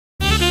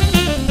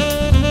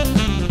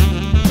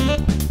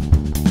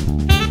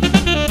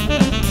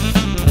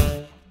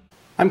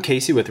I'm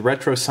Casey with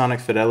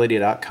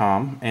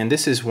RetroSonicFidelity.com, and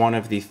this is one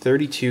of the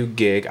 32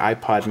 gig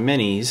iPod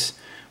minis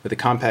with a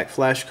compact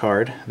flash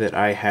card that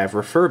I have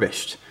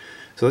refurbished.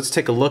 So let's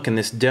take a look in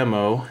this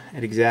demo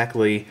at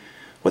exactly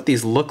what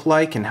these look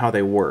like and how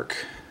they work.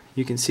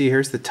 You can see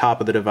here's the top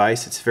of the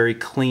device. It's very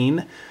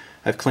clean.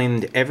 I've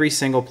cleaned every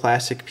single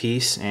plastic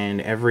piece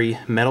and every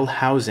metal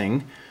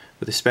housing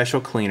with a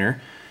special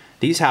cleaner.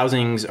 These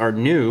housings are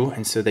new,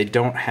 and so they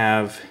don't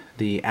have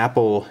the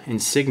Apple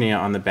insignia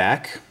on the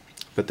back,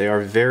 but they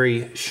are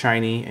very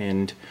shiny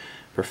and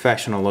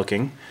professional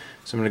looking.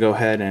 So I'm going to go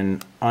ahead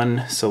and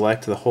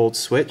unselect the hold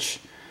switch.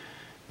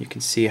 You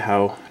can see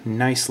how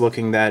nice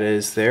looking that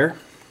is there.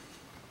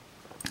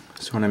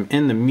 So when I'm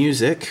in the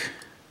music,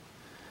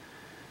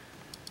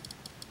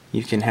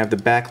 you can have the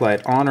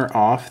backlight on or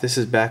off. This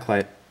is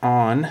backlight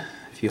on.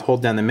 If you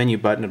hold down the menu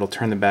button, it'll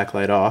turn the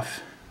backlight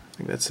off. I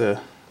think that's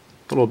a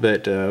little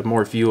bit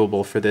more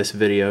viewable for this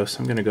video, so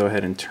I'm going to go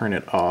ahead and turn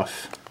it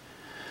off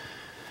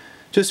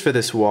just for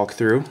this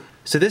walkthrough.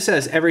 So this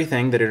has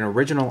everything that an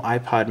original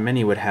iPod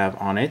mini would have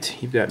on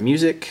it. You've got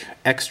music,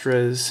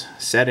 extras,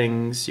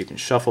 settings, you can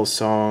shuffle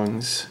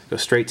songs, go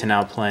straight to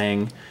now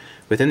playing.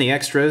 Within the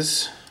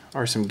extras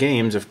are some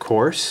games, of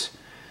course,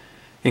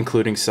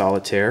 including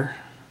Solitaire.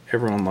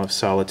 Everyone loves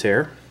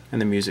Solitaire,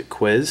 and the music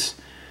quiz.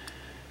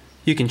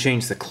 You can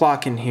change the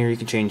clock in here, you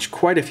can change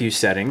quite a few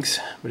settings,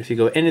 but if you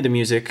go into the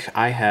music,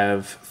 I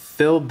have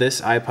filled this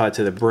iPod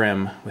to the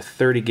brim with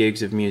 30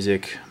 gigs of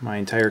music, my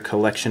entire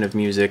collection of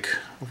music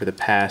over the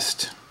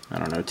past, I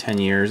don't know, 10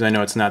 years. I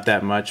know it's not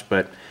that much,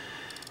 but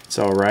it's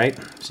alright.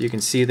 So you can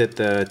see that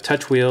the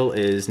touch wheel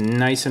is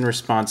nice and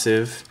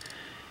responsive,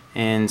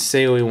 and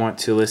say we want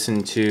to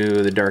listen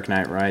to The Dark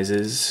Knight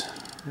Rises.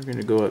 We're going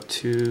to go up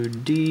to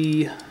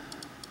D.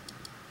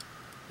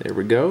 There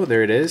we go,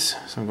 there it is.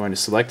 So I'm going to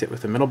select it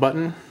with the middle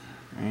button,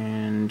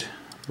 and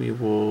we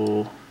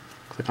will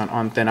click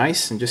on Thin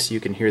Ice, and just so you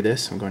can hear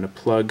this, I'm going to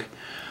plug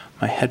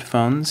my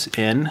headphones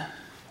in.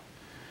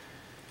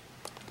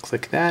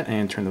 Click that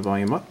and turn the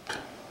volume up.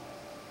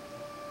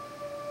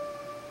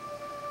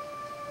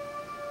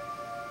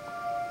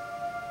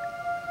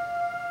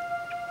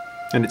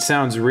 And it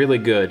sounds really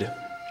good.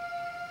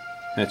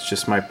 That's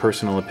just my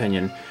personal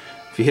opinion.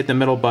 If you hit the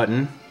middle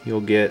button,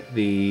 you'll get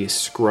the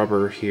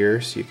scrubber here,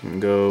 so you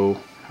can go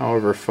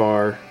however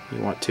far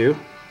you want to.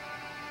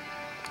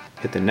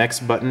 Hit the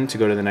next button to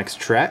go to the next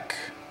track.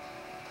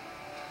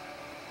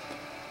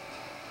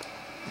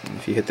 And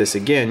if you hit this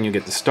again, you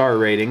get the star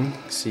rating,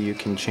 so you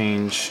can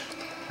change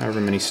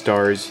however many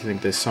stars you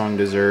think this song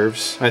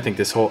deserves. I think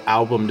this whole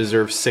album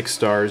deserves 6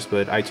 stars,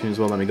 but iTunes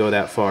won't let me go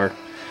that far.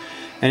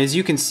 And as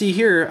you can see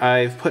here,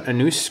 I've put a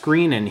new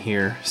screen in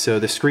here, so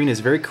the screen is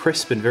very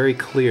crisp and very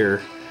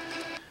clear.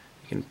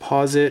 You can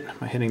pause it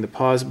by hitting the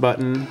pause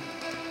button.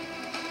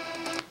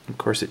 Of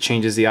course, it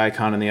changes the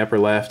icon in the upper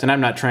left, and I'm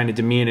not trying to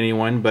demean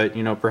anyone, but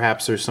you know,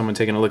 perhaps there's someone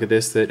taking a look at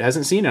this that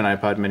hasn't seen an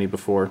iPod mini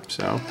before,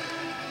 so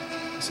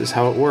this is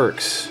how it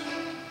works.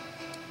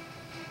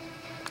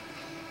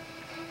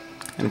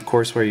 And of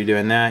course, while you're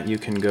doing that, you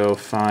can go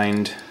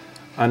find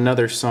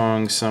another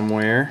song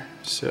somewhere.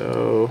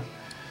 So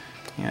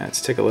yeah,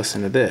 let's take a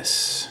listen to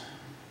this.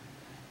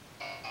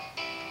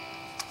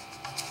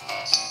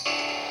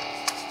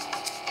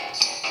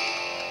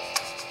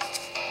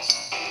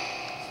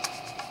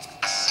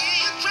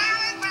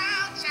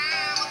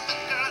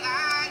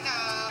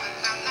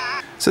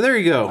 So there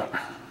you go.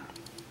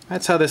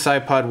 That's how this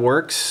iPod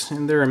works,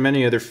 and there are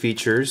many other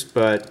features,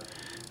 but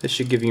this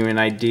should give you an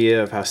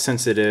idea of how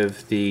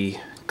sensitive the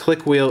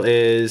click wheel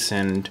is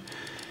and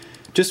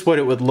just what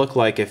it would look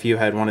like if you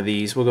had one of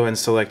these. We'll go ahead and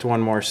select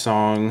one more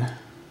song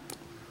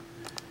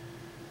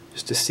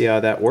just to see how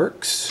that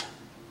works.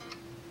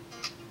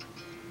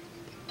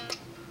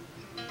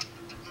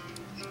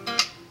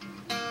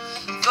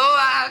 Though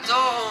I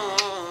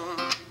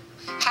don't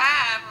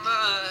have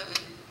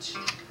much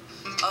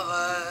of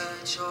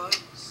a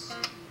choice.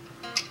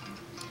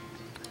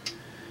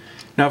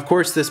 Now, of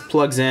course, this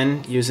plugs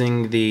in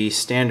using the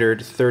standard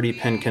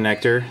 30-pin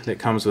connector that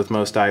comes with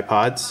most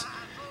iPods.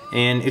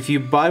 And if you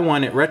buy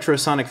one at Retro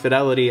Sonic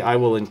Fidelity, I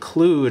will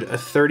include a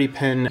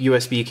 30-pin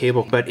USB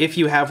cable. But if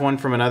you have one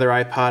from another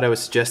iPod, I would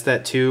suggest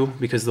that too,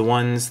 because the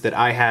ones that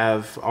I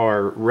have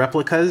are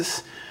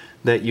replicas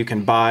that you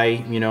can buy,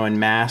 you know, in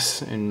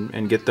mass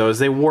and get those.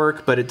 They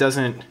work, but it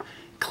doesn't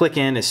click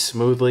in as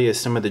smoothly as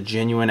some of the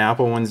genuine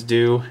Apple ones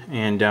do,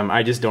 and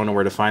I just don't know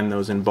where to find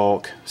those in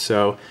bulk.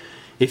 So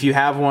if you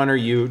have one or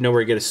you know where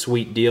to get a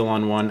sweet deal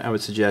on one, I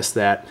would suggest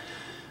that.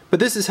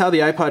 But this is how the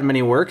iPod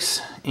mini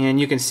works, and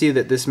you can see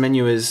that this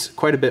menu is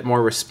quite a bit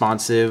more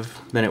responsive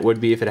than it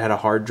would be if it had a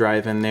hard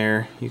drive in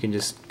there. You can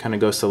just kind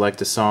of go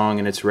select a song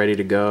and it's ready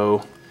to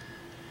go.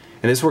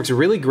 And this works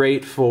really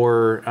great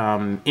for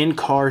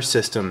in-car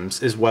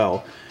systems as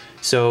well.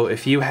 So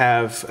if you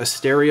have a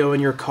stereo in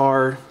your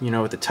car, you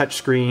know, with a touch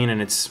screen,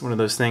 and it's one of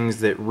those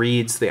things that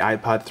reads the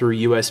iPod through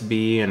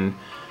USB, and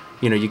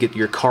you know, you get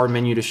your car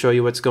menu to show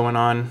you what's going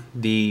on,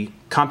 the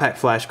compact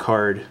flash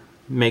card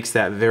makes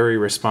that very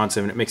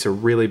responsive, and it makes a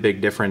really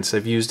big difference.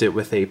 I've used it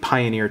with a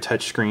Pioneer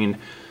touchscreen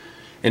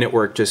and it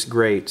worked just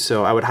great.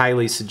 So I would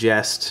highly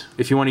suggest,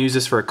 if you want to use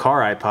this for a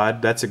car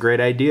iPod, that's a great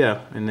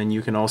idea. And then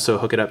you can also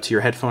hook it up to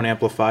your headphone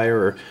amplifier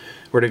or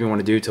whatever you want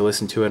to do to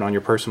listen to it on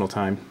your personal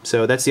time.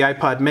 So that's the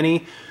iPod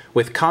mini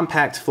with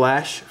compact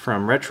flash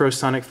from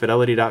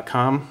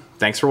RetroSonicFidelity.com.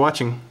 Thanks for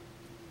watching.